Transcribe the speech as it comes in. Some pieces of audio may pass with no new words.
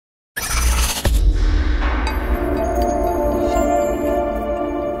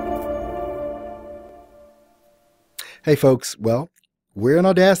Hey folks, well, we're in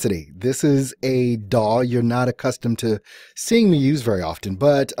Audacity. This is a DAW you're not accustomed to seeing me use very often,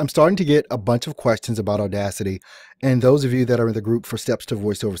 but I'm starting to get a bunch of questions about Audacity. And those of you that are in the group for Steps to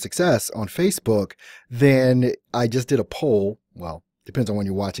Voiceover Success on Facebook, then I just did a poll. Well, depends on when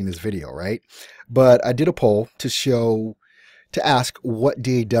you're watching this video, right? But I did a poll to ask what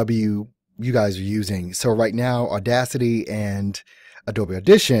DAW you guys are using. So right now, Audacity and Adobe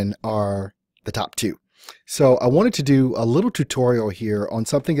Audition are the top two. So I wanted to do a little tutorial here on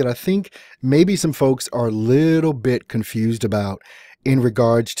something that I think maybe some folks are a little bit confused about in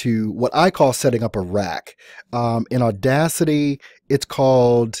regards to what I call setting up a rack. In Audacity, it's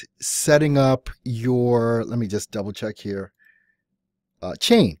called setting up your, let me just double check here,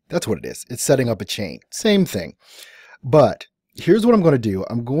 chain. That's what it is. It's setting up a chain. Same thing. But here's what I'm going to do.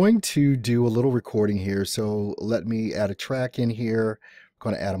 I'm going to do a little recording here. So let me add a track in here.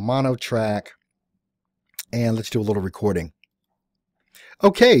 I'm going to add a mono track. And let's do a little recording.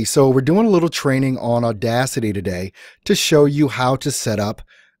 Okay, so we're doing a little training on Audacity today to show you how to set up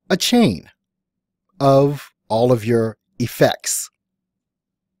a chain of all of your effects.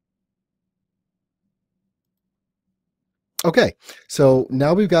 Okay, so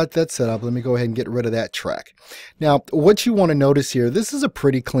now we've got that set up. Let me go ahead and get rid of that track. Now, what you want to notice here, this is a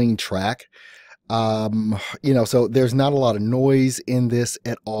pretty clean track. So there's not a lot of noise in this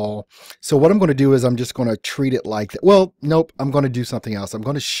at all. So what I'm going to do is I'm just going to treat it like that. Well, nope, I'm going to do something else. I'm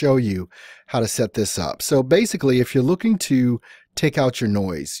going to show you how to set this up. So basically, if you're looking to take out your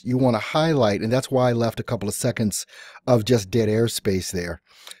noise, you want to highlight, and that's why I left a couple of seconds of just dead air space there.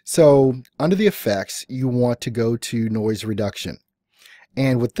 So under the effects, you want to go to noise reduction.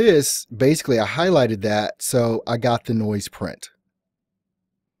 And with this, basically I highlighted that, so I got the noise print.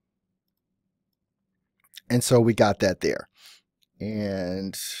 And so we got that there.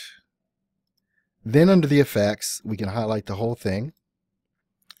 And then under the effects, we can highlight the whole thing.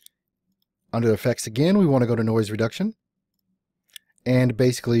 Under effects again, we want to go to noise reduction. And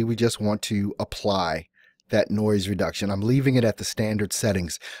basically, we just want to apply that noise reduction. I'm leaving it at the standard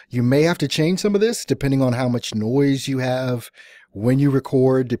settings. You may have to change some of this depending on how much noise you have when you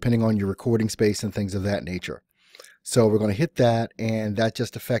record, depending on your recording space and things of that nature. So we're going to hit that, and that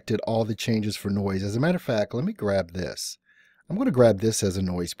just affected all the changes for noise. As a matter of fact, let me grab this. I'm going to grab this as a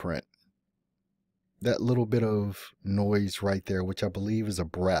noise print. That little bit of noise right there, which I believe is a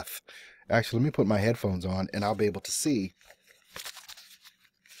breath. Actually, let me put my headphones on, and I'll be able to see,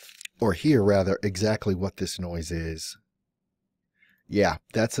 or hear rather, exactly what this noise is. Yeah,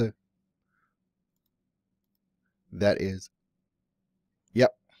 that is,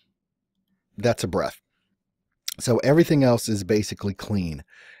 yep, that's a breath. So everything else is basically clean.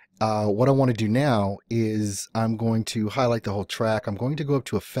 What I want to do now is I'm going to highlight the whole track. I'm going to go up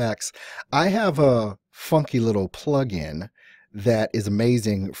to effects. I have a funky little plugin that is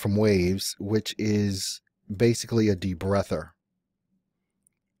amazing from Waves, which is basically a debreather.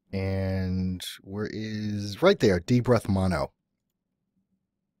 And where is, right there, debreath mono.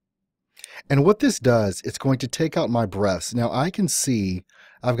 And what this does, it's going to take out my breaths. Now I can see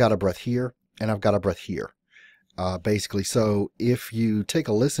I've got a breath here and I've got a breath here. Basically, so if you take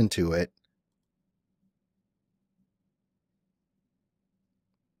a listen to it,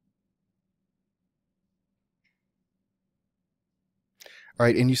 all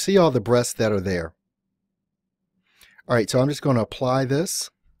right, and you see all the breaths that are there. All right, so I'm just going to apply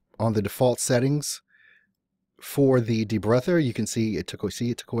this on the default settings for the debreather. You can see it took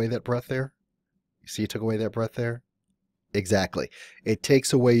away that breath there. You see it took away that breath there. Exactly. It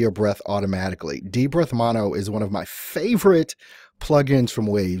takes away your breath automatically. Debreath Mono is one of my favorite plugins from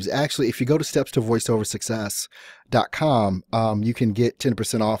Waves. Actually, if you go to stepstovoiceoversuccess.com, you can get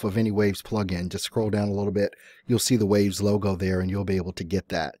 10% off of any Waves plugin. Just scroll down a little bit. You'll see the Waves logo there, and you'll be able to get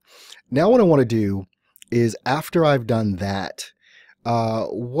that. Now what I want to do is, after I've done that,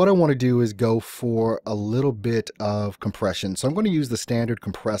 what I want to do is go for a little bit of compression. So I'm going to use the standard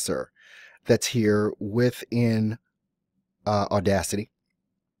compressor that's here within Audacity,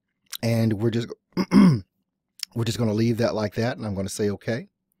 and we're just going to leave that like that, and I'm going to say okay.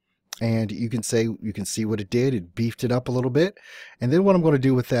 And you can see what it did. It beefed it up a little bit. And then what I'm going to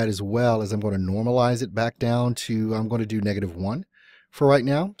do with that as well is I'm going to normalize it back down to, I'm going to do -1 for right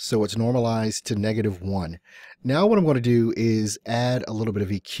now. So it's normalized to -1. Now what I'm going to do is add a little bit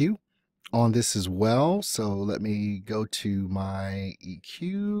of EQ on this as well. So let me go to my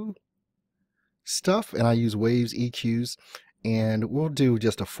EQ stuff, and I use Waves EQs, and we'll do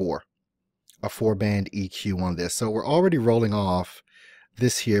just a 4-band EQ on this. So we're already rolling off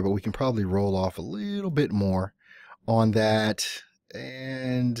this here, but we can probably roll off a little bit more on that.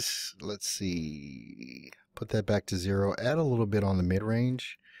 And let's see, Put that back to 0. Add a little bit on the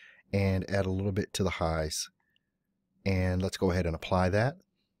mid-range and add a little bit to the highs. And let's go ahead and apply that.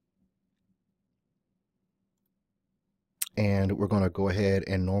 And we're going to go ahead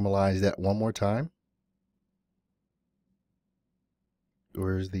and normalize that one more time.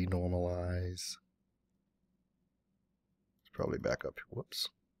 Where's the normalize? It's probably back up. Whoops.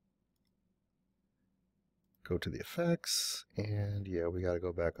 Go to the effects, and yeah, we got to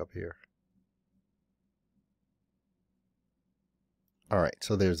go back up here. All right,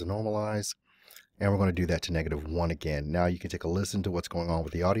 so there's the normalize, and we're going to do that to -1 again. Now you can take a listen to what's going on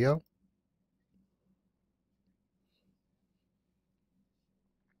with the audio.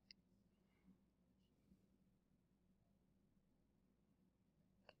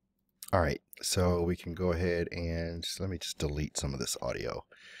 All right, so we can go ahead and let me just delete some of this audio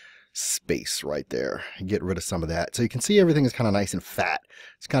space right there and get rid of some of that. So you can see everything is kind of nice and fat.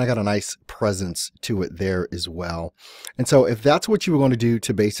 It's kind of got a nice presence to it there as well. And so if that's what you were going to do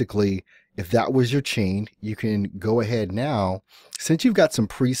to basically, if that was your chain, you can go ahead now, since you've got some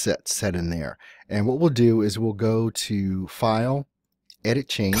presets set in there. And what we'll do is we'll go to File, Edit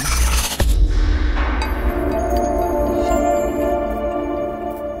Chain.